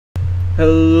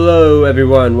Hello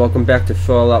everyone, welcome back to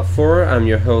Fallout 4. I'm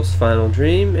your host Final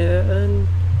Dream, and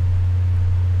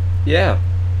yeah,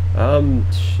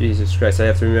 Jesus Christ, I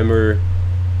have to remember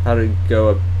how to go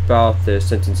about this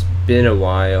since it's been a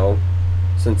while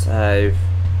since I've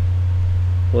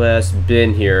last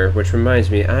been here, which reminds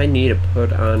me, I need to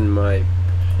put on my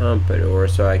pompadour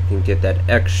so I can get that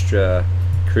extra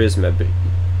charisma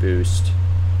boost.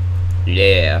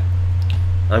 Yeah,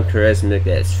 I'm charismatic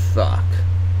as fuck.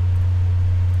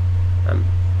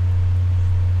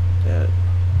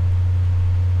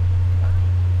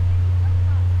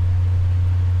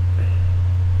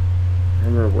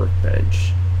 Armor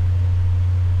workbench.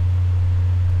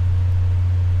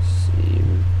 See.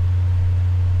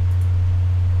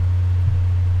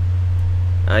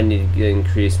 I need to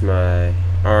increase my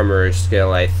armor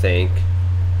skill, I think.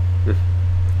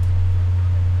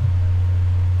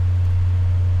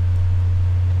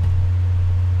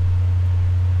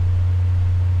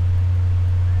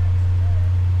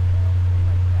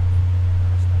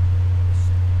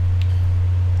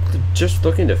 Just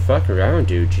looking to fuck around,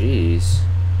 dude. Jeez.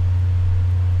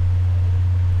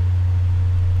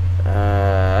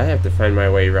 I have to find my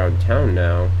way around town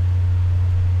now.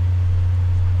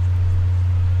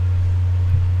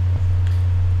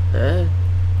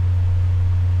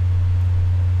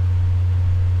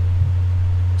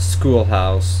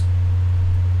 Schoolhouse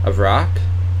of rock.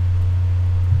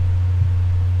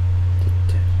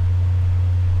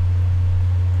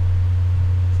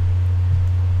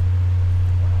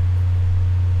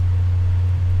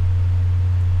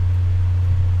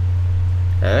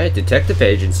 Alright, detective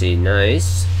agency,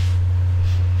 nice.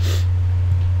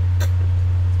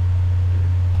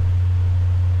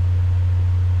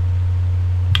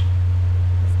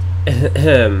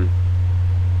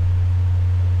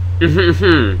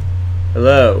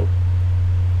 Hello.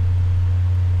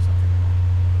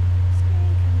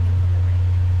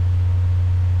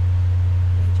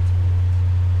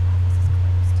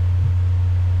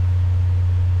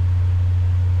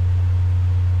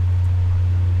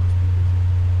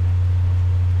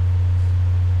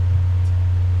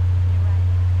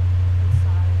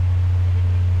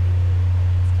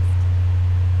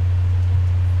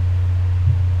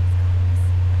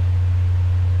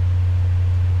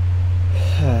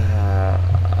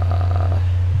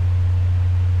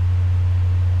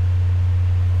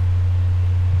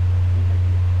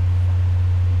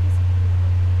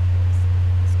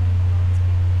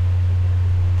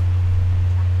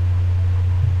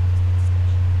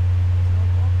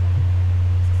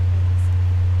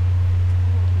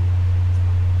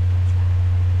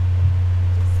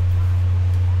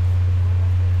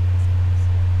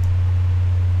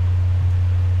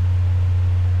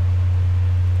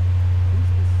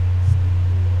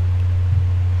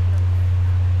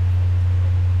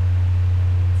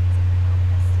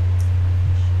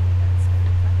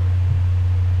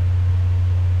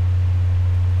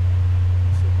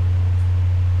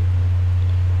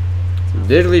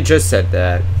 Literally just said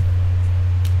that.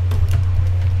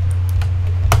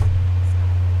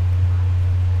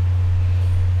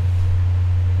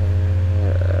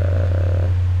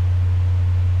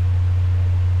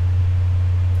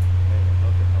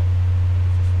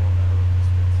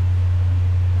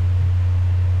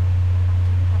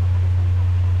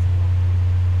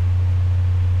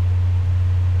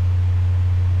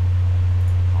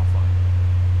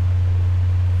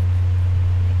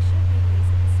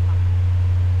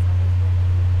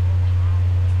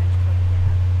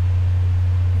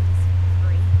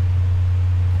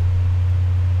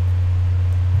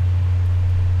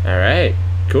 Alright,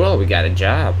 cool, we got a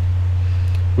job.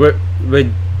 We're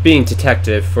being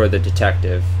detective for the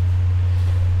detective.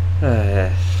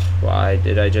 Why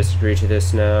did I just agree to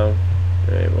this now?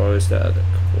 Alright, what was the other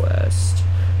quest?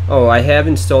 Oh, I have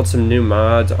installed some new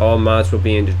mods. All mods will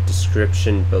be in the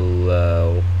description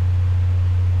below.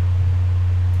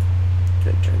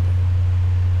 Turn that.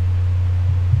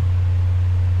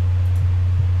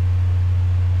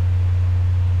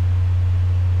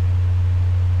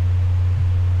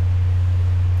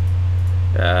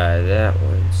 That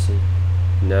one, see.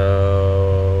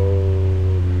 No,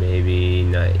 maybe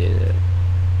not yet.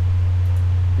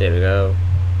 There we go.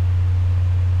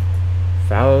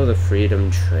 Follow the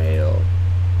Freedom Trail.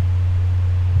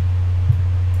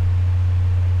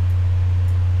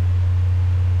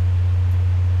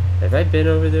 Have I been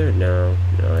over there? No,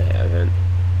 I haven't.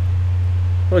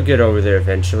 We'll get over there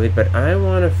eventually, but I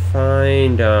want to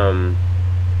find,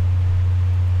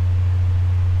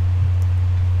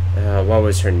 what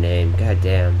was her name? God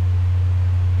damn.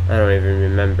 I don't even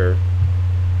remember.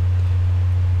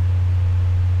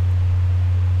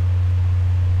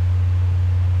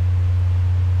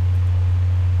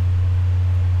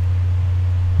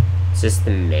 Is this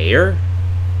the mayor?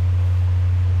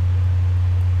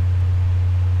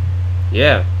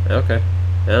 Yeah, okay.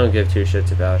 I don't give two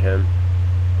shits about him.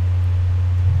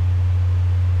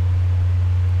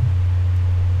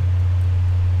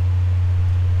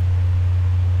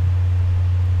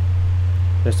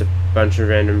 Just a bunch of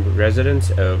random residents,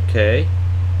 okay.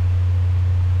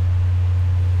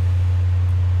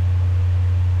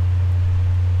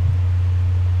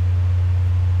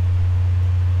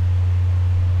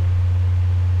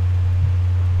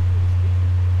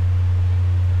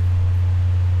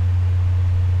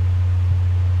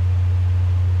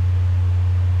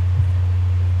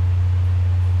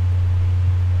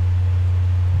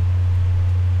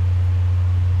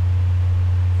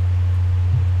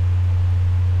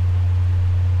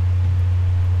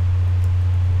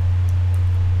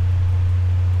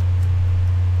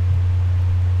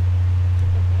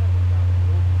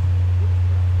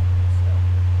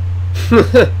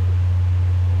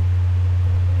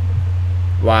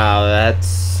 Wow,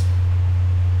 that's...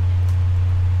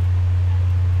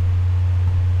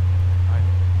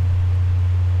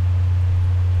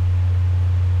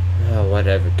 Oh,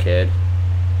 whatever, kid.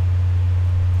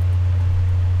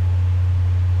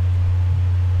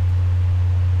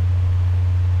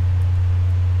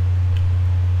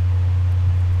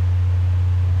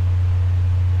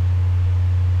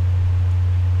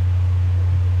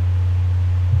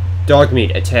 Dog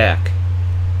meat, attack.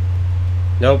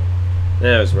 Nope.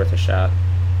 That was worth a shot.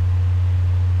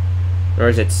 Or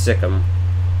is it Sikkim?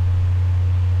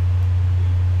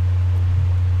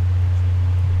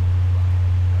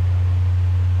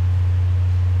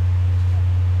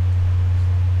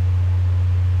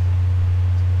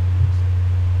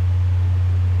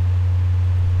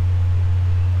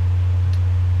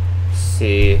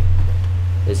 See,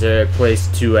 is there a place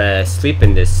to sleep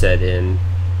in this set-in?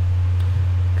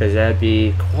 Because that'd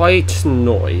be quite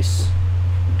nice.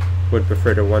 Would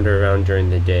prefer to wander around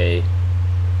during the day.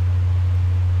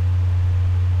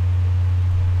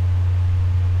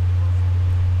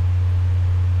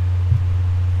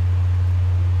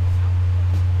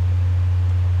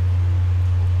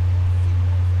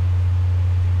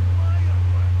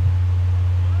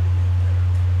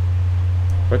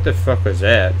 What the fuck was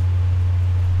that?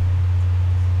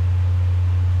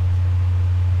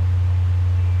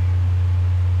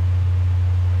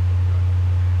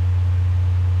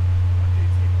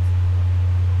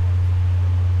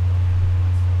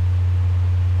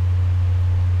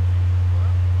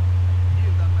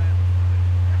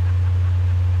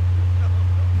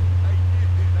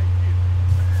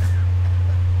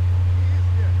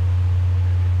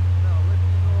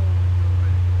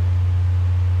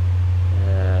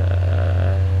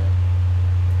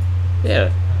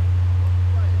 Yeah.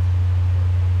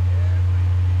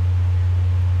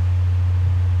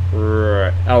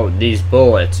 Right. Oh, these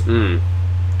bullets. Mmm.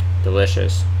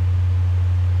 Delicious.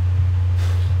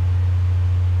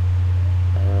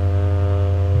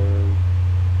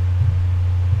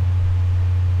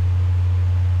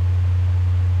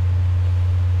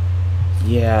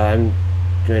 Yeah, I'm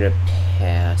gonna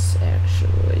pass,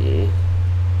 actually.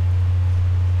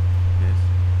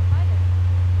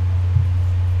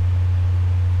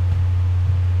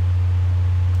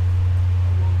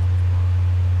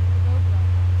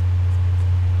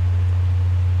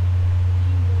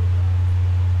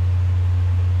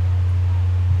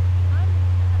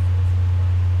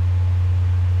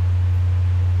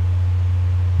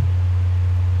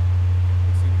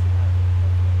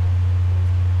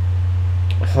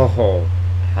 Oh,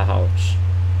 ouch.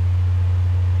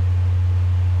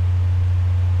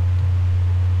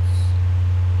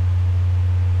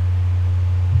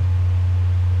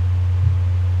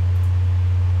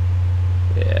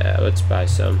 Yeah, let's buy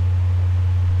some.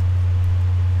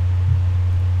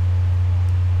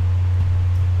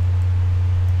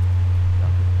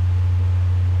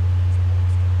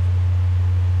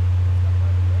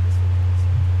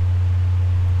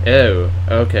 Oh,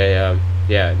 okay,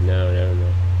 yeah, no.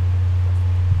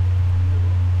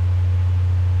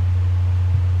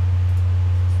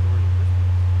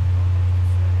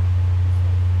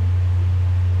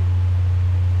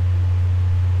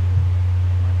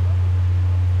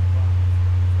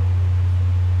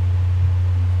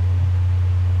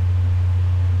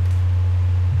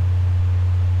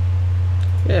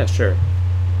 Yeah, sure.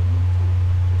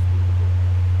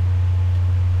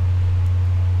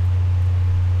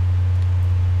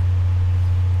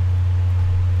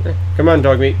 Come on,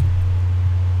 dog meat.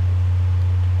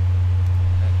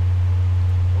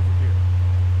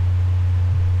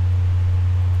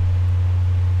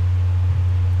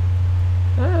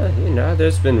 You know,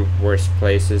 there's been worse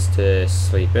places to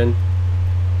sleep in.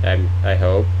 I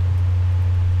hope.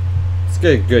 Let's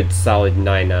get a good solid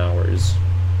 9 hours.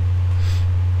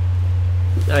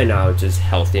 9 hours is a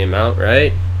healthy amount,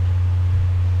 right?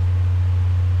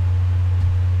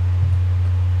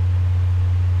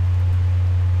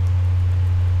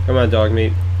 Come on, dog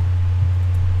meat.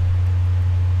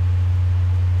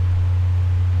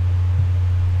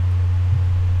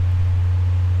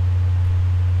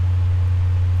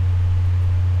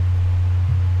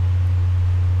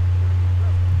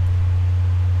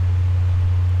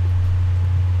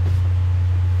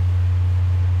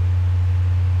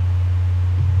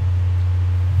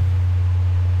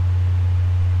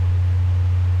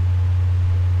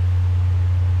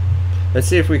 Let's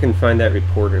see if we can find that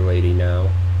reporter lady now.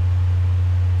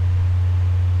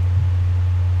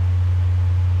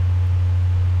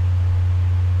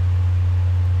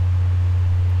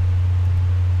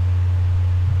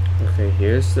 Okay,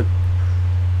 here's the...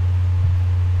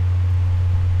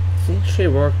 I think she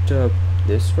walked up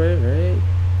this way, right?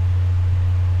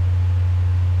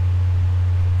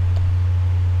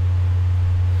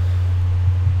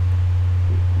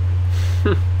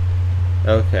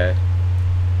 Okay.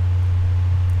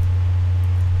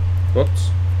 Whoops.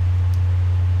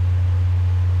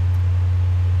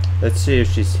 Let's see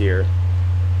if she's here.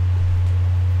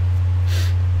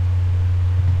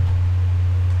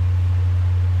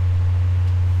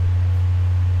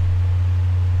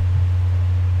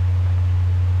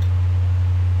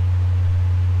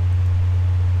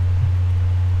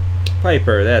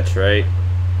 Piper, that's right.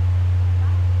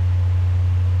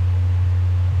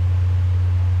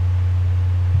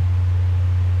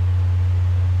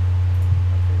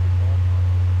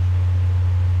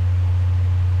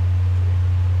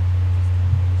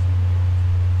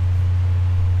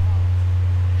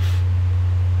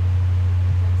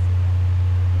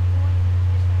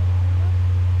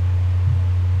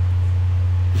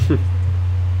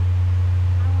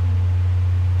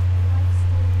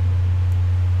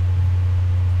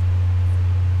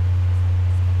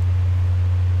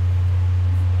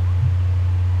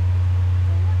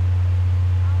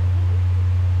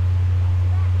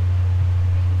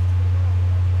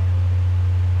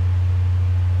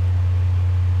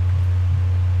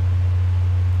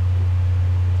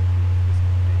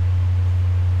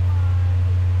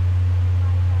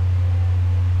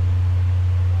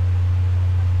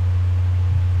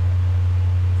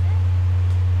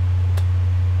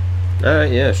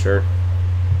 Yeah, sure.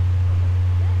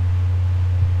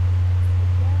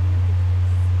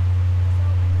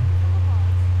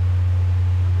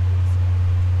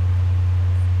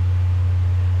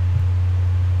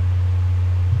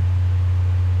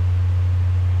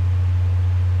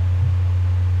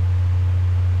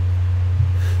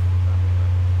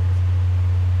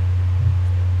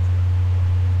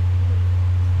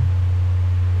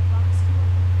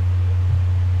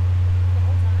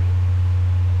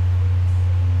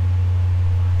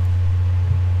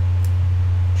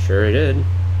 Sure it did.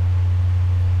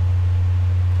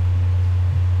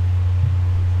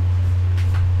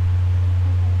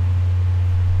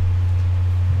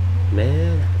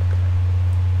 Man.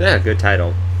 Yeah, good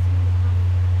title.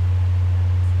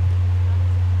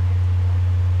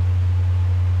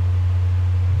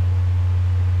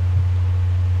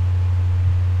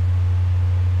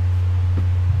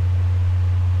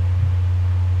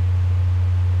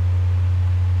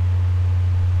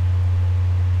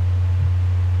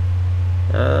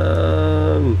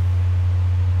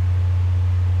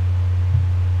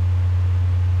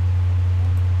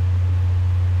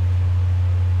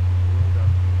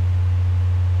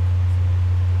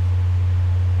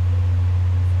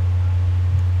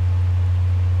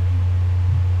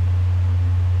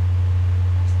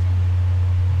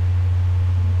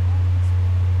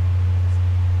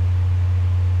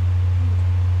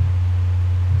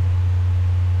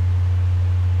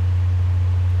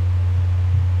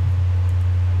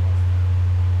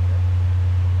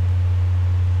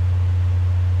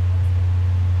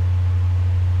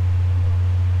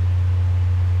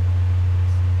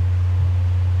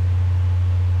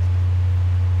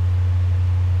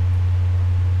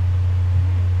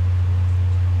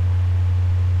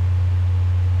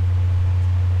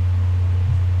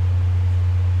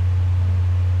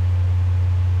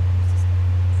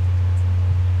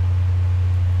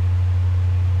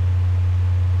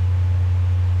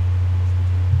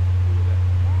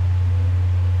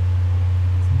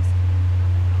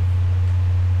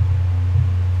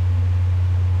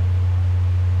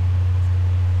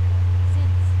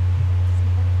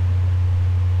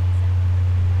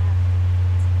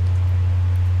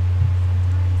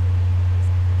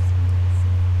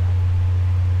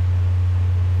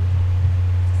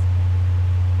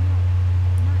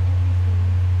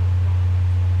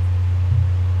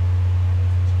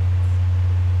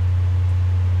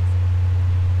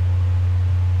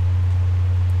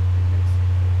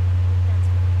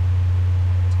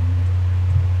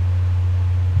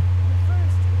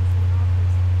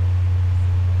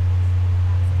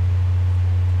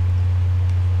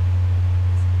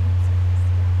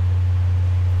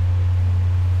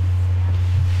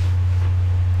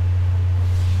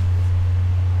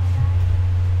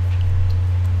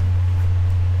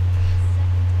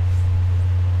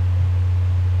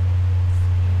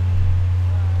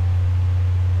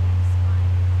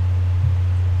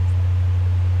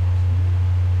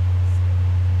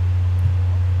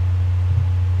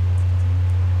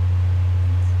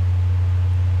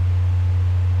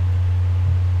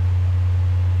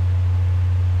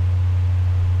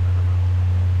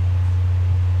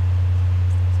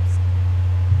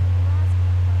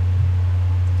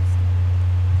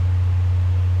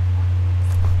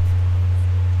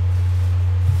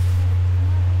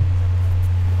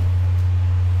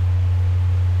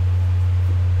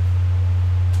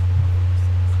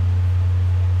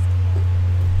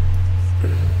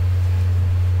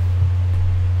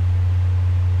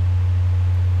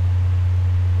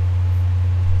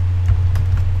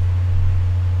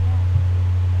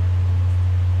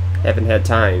 Haven't had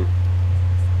time.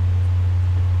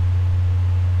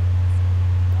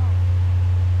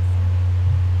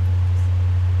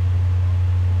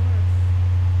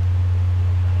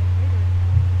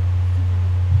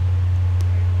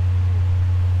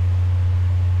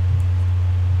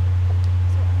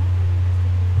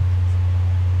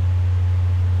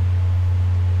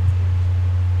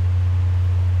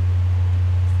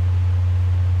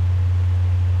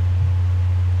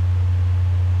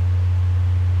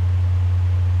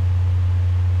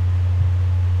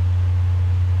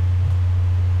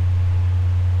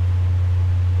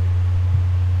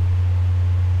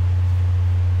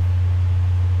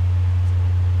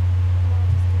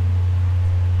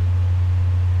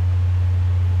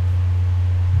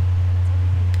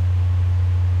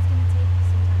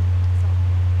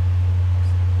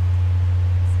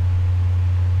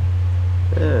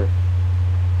 Yeah.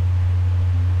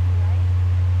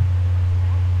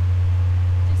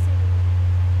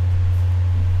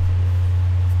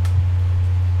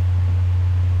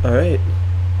 Alright.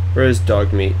 Where is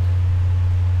dog meat?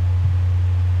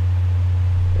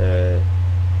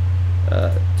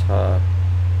 Ta.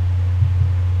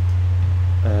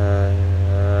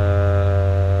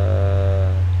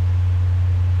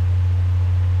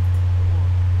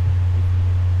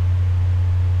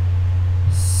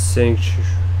 Sanctuary.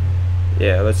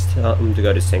 Yeah, let's tell him to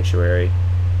go to Sanctuary.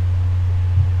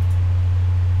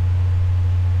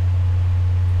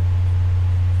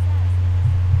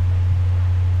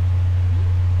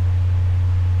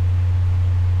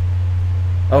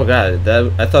 Oh god,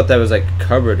 that I thought that was like a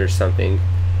cupboard or something.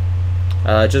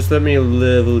 Just let me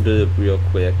level it up real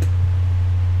quick.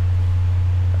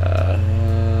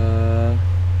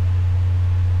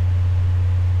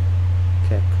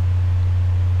 Okay.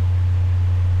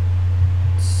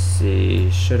 Let's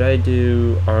see, should I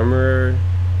do armor?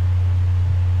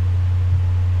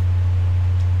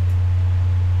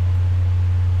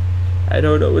 I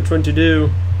don't know which one to do.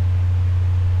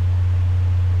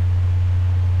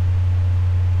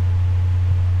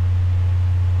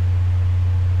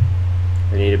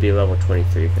 I need to be level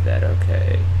 23 for that,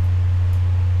 okay.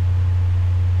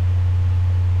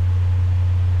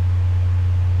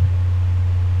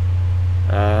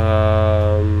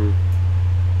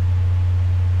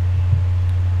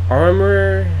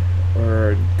 Armor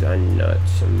or gun nut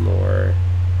some more?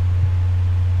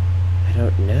 I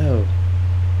don't know.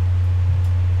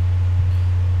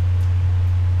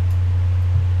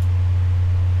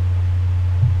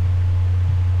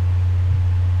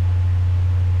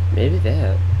 Maybe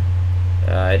that.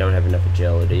 I don't have enough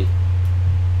agility.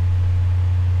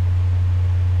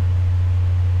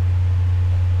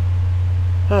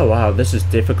 Oh wow, this is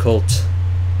difficult.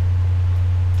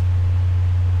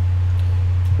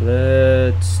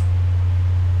 Let's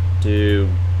do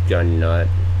gun nut.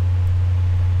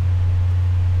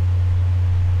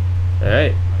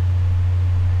 Alright.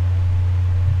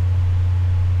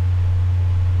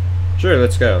 Sure,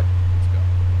 let's go.